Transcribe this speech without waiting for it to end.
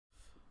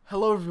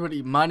Hello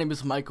everybody, my name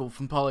is Michael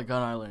from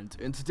PolygonIsland,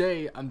 and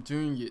today I'm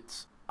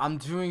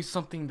doing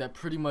something that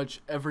pretty much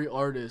every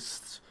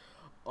artist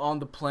on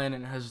the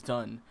planet has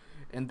done,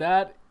 and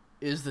that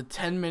is the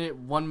 10-minute,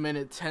 1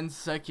 minute,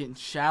 10-second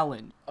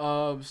challenge.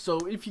 So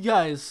if you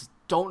guys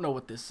don't know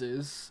what this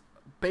is,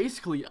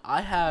 basically I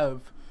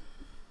have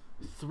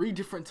 3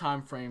 different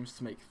time frames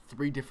to make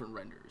 3 different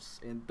renders,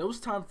 and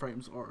those time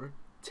frames are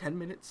 10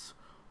 minutes,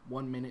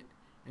 1 minute,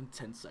 and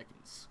 10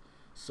 seconds.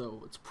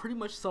 So it's pretty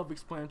much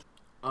self-explanatory.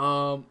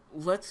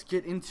 Let's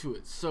get into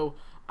it. So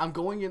I'm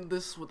going in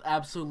this with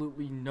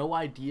absolutely no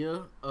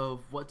idea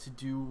of what to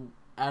do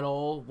at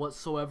all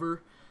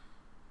whatsoever.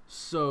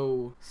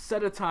 So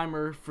set a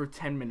timer for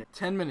 10 minutes.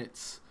 10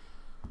 minutes.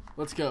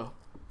 Let's go.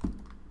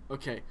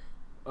 Okay.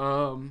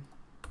 9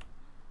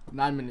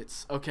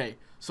 minutes. Okay.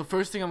 So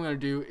first thing I'm gonna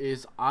do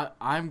is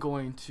I'm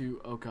going to,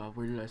 oh god,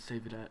 where did I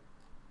save it at?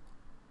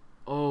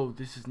 Oh,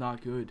 this is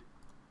not good.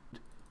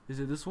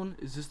 Is it this one?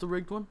 Is this the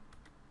rigged one?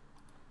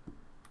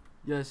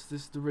 Yes,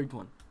 this is the rigged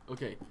one.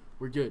 Okay,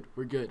 we're good.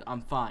 We're good.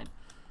 I'm fine.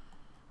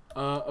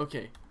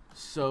 Okay.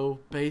 So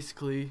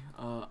basically,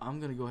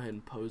 I'm gonna go ahead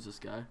and pose this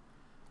guy.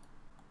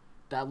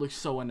 That looks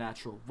so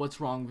unnatural.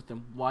 What's wrong with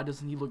him? Why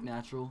doesn't he look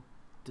natural?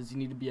 Does he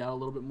need to be out a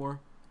little bit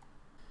more?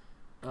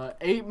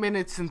 8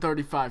 minutes and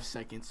 35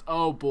 seconds.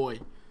 Oh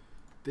boy.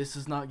 This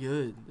is not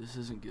good. This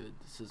isn't good.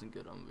 This isn't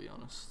good, I'm gonna be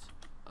honest.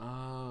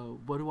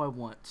 What do I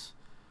want?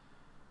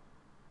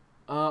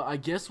 I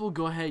guess we'll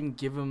go ahead and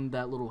give him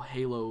that little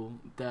halo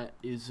that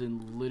is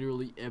in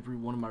literally every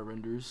one of my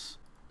renders.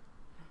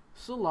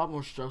 This is a lot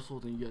more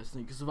stressful than you guys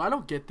think, because if I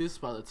don't get this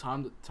by the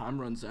time the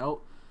time runs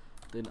out,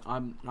 then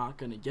I'm not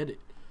gonna get it.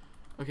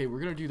 Okay,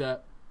 we're gonna do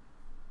that.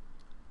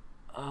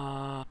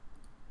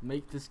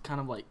 Make this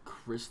kind of like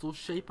crystal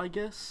shape, I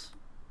guess.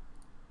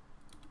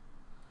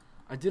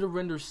 I did a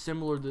render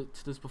similar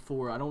to this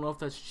before. I don't know if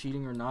that's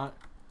cheating or not,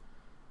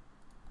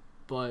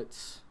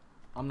 but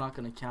I'm not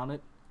gonna count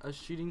it as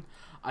cheating.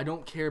 I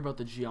don't care about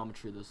the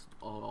geometry of this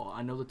at all.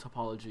 I know the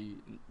topology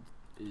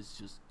is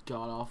just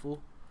god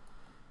awful,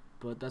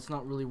 but that's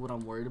not really what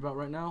I'm worried about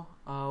right now.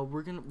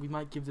 We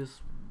might give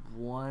this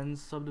one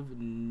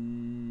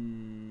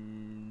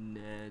subdivision.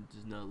 Nah, it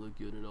does not look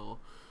good at all.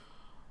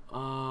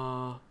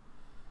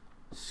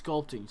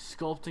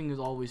 Sculpting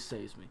always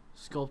saves me.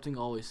 Sculpting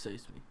always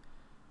saves me.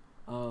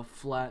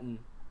 Flatten,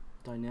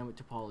 dynamic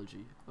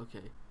topology.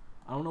 Okay,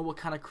 I don't know what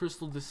kind of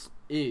crystal this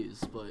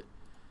is, but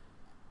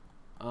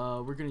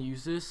we're gonna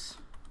use this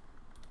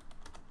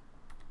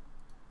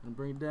and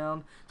bring it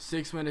down.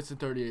 6 minutes and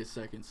 38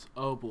 seconds.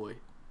 Oh boy.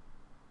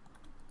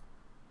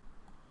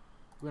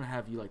 We're gonna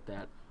have you like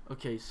that.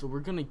 Okay, so we're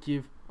gonna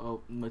give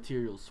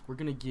materials. We're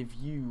gonna give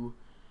you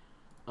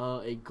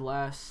a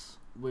glass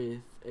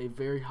with a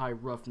very high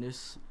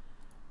roughness,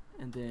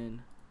 and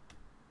then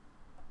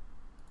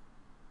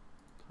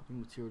copy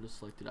material to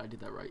selected. I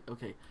did that right.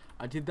 Okay,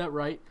 I did that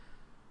right.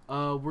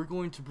 We're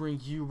going to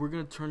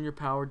turn your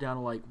power down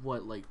to like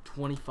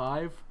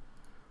 25.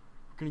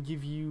 We're gonna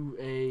give you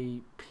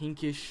a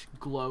pinkish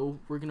glow.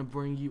 We're gonna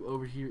bring you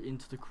over here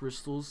into the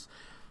crystals.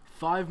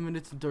 5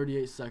 minutes and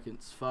 38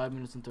 seconds. 5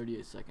 minutes and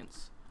 38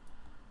 seconds.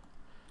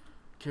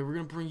 Okay, we're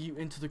gonna bring you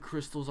into the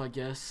crystals, I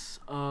guess.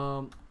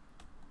 I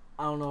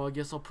don't know. I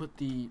guess I'll put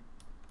the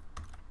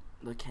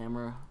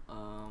camera.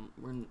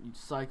 We're gonna use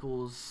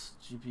cycles,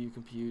 GPU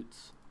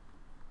compute,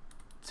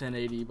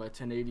 1080 by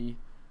 1080.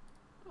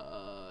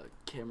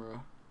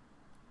 Camera.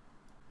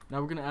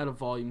 Now we're gonna add a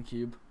volume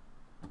cube,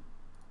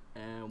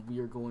 and we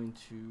are going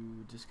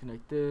to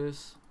disconnect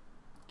this,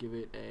 give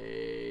it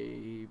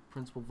a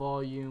principal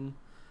volume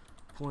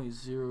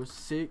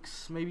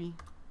 0.06 maybe.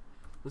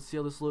 Let's see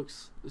how this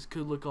looks. This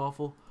could look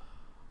awful.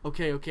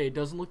 Okay, it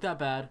doesn't look that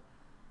bad.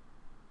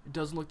 It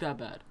doesn't look that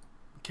bad.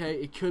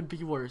 Okay, it could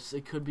be worse.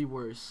 It could be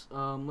worse.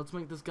 Let's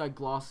make this guy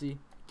glossy.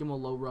 Give him a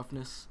low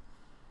roughness.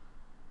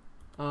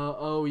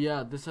 Oh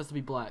yeah, this has to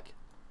be black.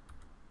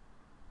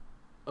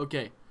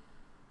 Okay,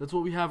 that's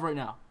what we have right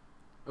now.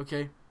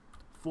 Okay,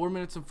 4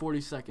 minutes and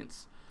 40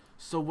 seconds.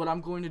 So what I'm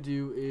going to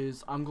do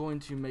is I'm going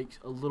to make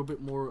a little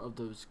bit more of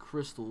those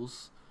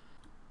crystals.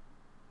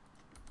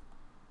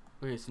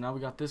 Okay, so now we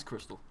got this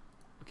crystal.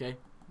 Okay,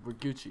 we're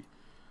Gucci.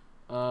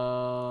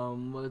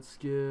 Let's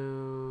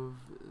give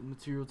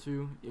material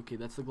 2. Okay,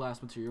 that's the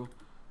glass material.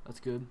 That's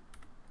good.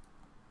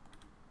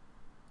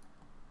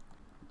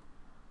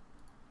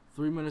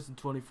 3 minutes and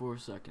 24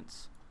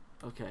 seconds.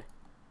 Okay.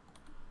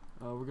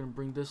 We're gonna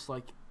bring this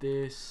like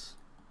this.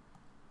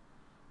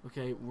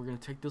 Okay, we're gonna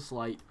take this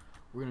light.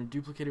 We're gonna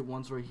duplicate it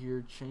once right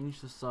here.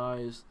 Change the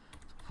size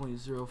to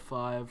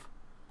 0.05.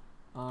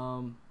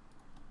 And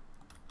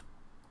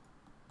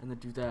then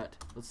do that.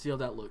 Let's see how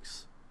that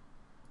looks.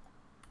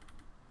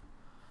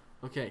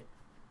 Okay.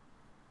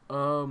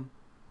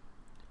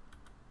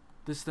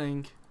 This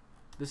thing.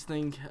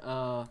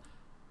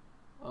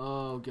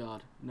 Oh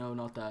god, no,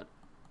 not that.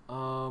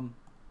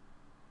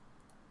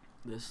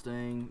 This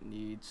thing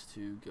needs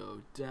to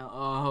go down.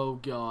 Oh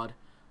god,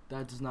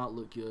 that does not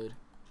look good.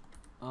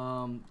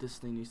 This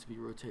thing needs to be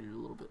rotated a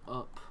little bit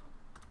up.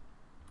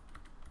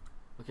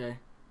 Okay.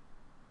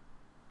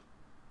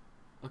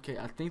 Okay,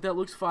 I think that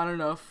looks fine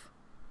enough.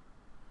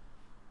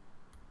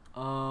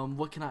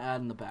 What can I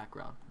add in the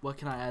background? What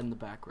can I add in the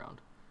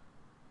background?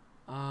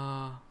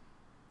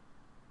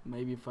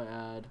 Maybe if I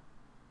add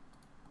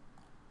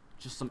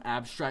just some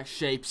abstract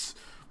shapes.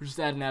 We're just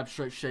adding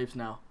abstract shapes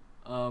now.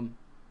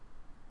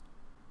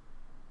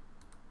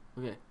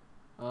 Okay.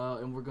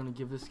 And we're gonna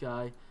give this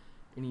guy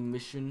an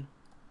emission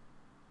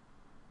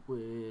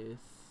with...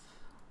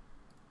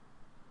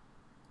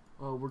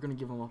 Oh, we're gonna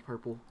give him a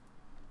purple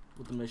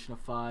with a mission of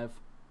 5.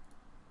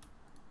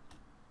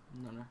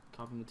 No,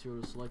 copy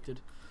material is selected.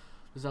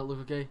 Does that look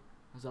okay?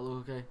 Does that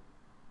look okay?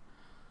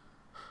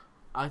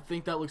 I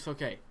think that looks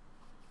okay.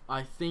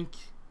 I think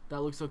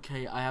that looks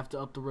okay. I have to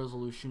up the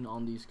resolution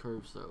on these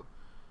curves though.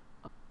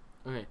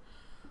 Okay,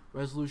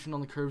 resolution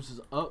on the curves is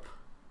up.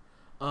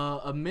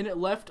 A minute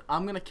left.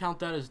 I'm gonna count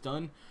that as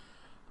done,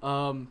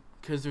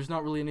 because there's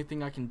not really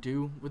anything I can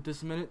do with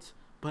this minute.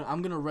 But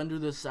I'm gonna render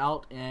this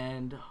out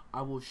and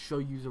I will show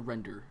you the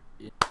render.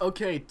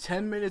 Okay,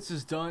 10 minutes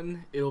is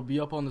done. It'll be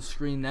up on the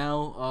screen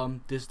now.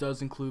 This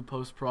does include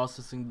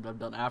post-processing that I've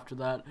done after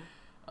that.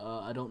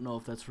 I don't know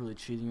if that's really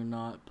cheating or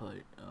not,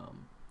 but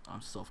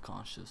I'm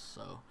self-conscious,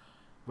 so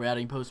we're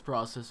adding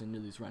post-processing to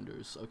these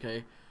renders.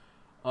 Okay.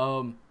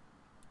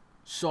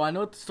 So I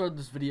know at the start of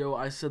this video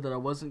I said that I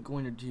wasn't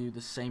going to do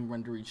the same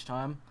render each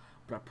time,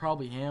 but I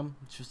probably am,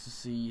 just to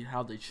see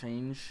how they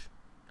change,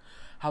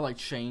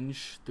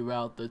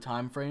 throughout the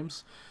time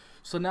frames.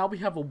 So now we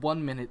have a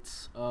 1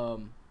 minute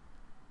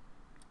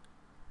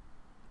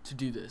to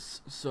do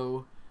this.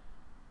 So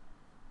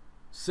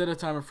set a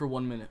timer for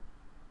 1 minute.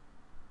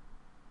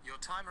 Your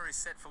timer is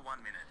set for 1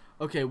 minute.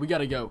 Okay, we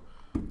gotta go.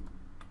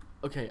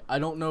 Okay, I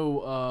don't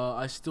know,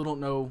 I still don't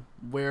know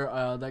where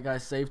that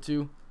guy's saved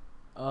to.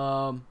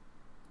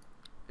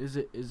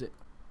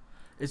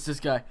 It's this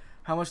guy.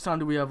 How much time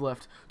do we have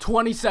left?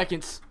 20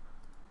 seconds.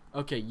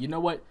 Okay, you know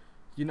what?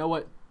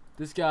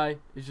 This guy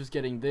is just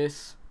getting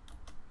this.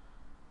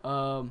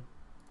 Okay.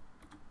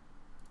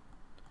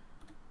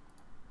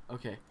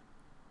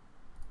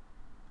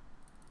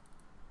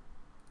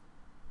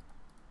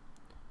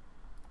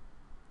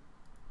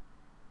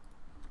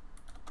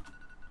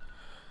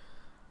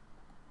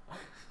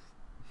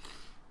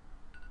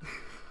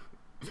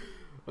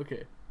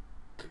 Okay.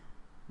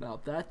 Now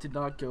that did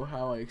not go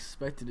how I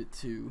expected it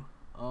to.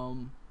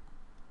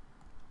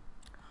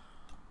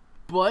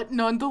 But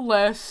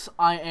nonetheless,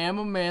 I am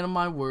a man of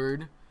my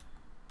word.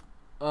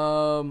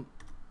 So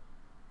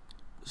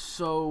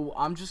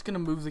I'm just gonna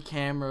move the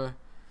camera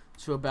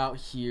to about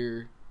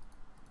here.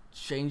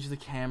 Change the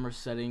camera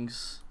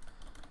settings,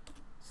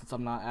 since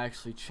I'm not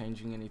actually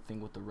changing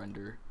anything with the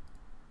render.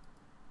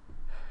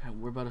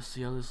 And we're about to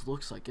see how this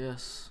looks, I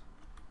guess.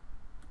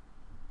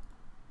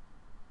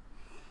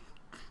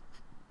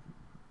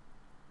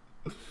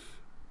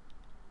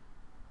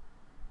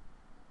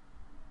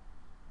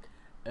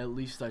 At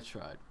least I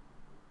tried.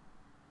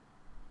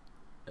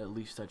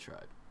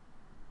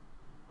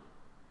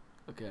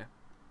 Okay.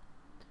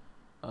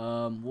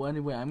 Well,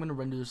 anyway, I'm gonna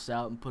render this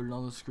out and put it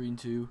on the screen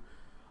too.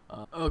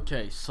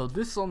 Okay, so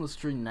this on the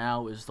screen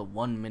now is the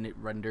 1 minute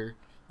render.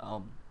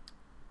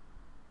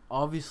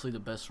 Obviously the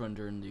best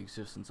render in the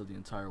existence of the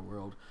entire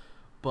world,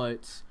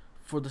 but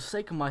for the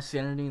sake of my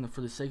sanity and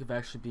for the sake of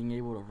actually being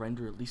able to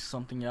render at least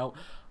something out,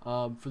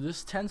 for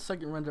this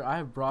 10-second render, I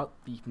have brought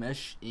the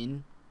mesh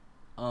in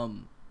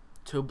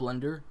to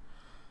Blender,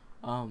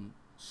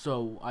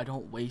 so I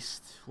don't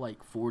waste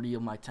like 40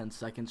 of my 10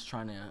 seconds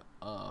trying to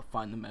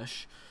find the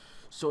mesh.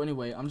 So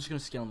anyway, I'm just gonna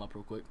scale them up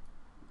real quick.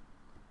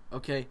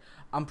 Okay,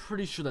 I'm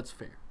pretty sure that's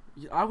fair.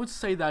 I would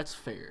say that's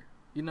fair.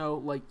 You know,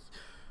 like,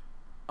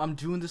 I'm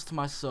doing this to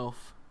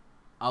myself.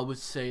 I would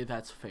say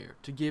that's fair,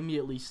 to give me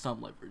at least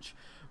some leverage.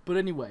 But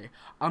anyway,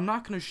 I'm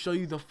not gonna show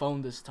you the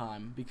phone this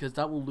time because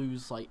that will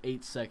lose like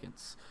 8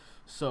 seconds.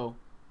 So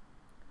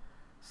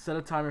set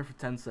a timer for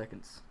 10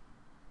 seconds.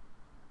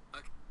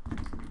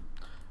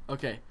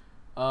 Okay.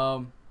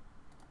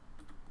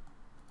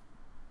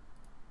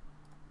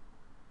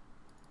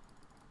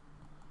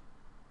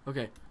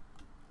 Okay.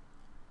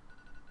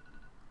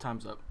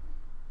 Time's up.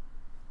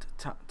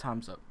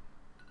 Time's up.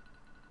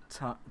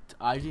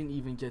 I didn't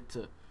even get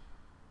to...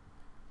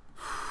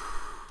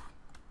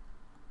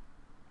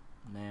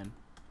 Man.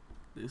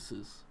 This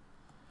is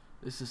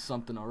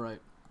something,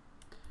 alright.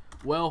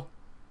 Well...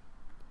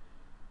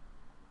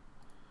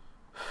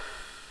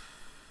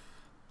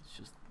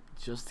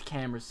 Just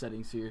camera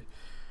settings here.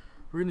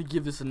 We're gonna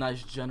give this a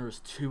nice generous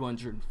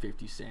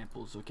 250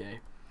 samples,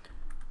 okay?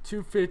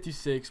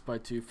 256 by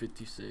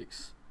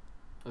 256.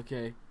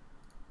 Okay.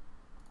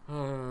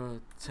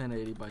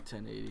 1080 by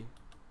 1080.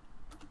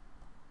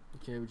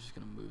 Okay, we're just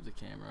gonna move the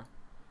camera.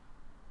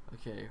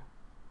 Okay.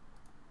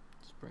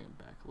 Let's bring it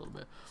back a little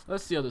bit.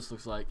 Let's see how this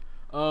looks like.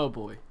 Oh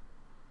boy.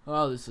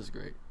 Oh, this is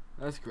great.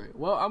 That's great.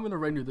 Well, I'm gonna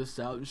render this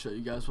out and show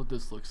you guys what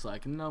this looks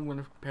like, and then I'm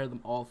gonna compare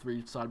them all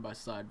three side by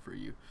side for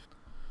you.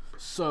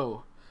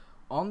 So,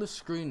 on the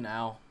screen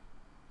now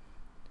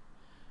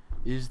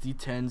is the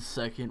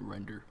 10-second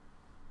render.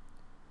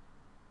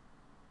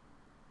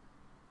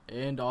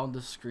 And on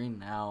the screen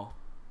now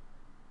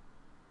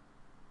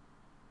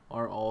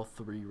are all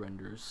 3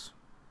 renders.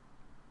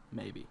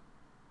 Maybe.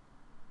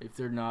 If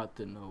they're not,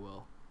 then oh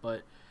well.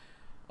 But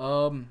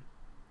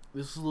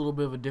this is a little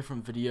bit of a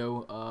different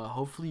video.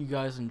 Hopefully you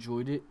guys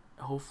enjoyed it.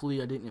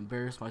 Hopefully I didn't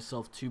embarrass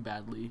myself too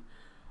badly.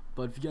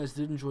 But if you guys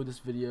did enjoy this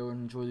video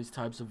and enjoy these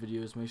types of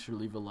videos, make sure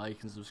to leave a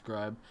like and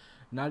subscribe.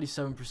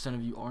 97%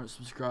 of you aren't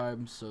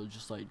subscribed, so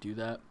just like do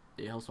that.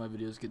 It helps my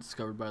videos get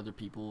discovered by other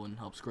people and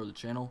helps grow the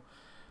channel.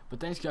 But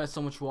thanks guys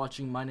so much for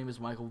watching. My name is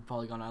Michael from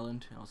Polygon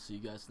Island, and I'll see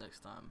you guys next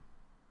time.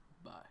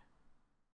 Bye.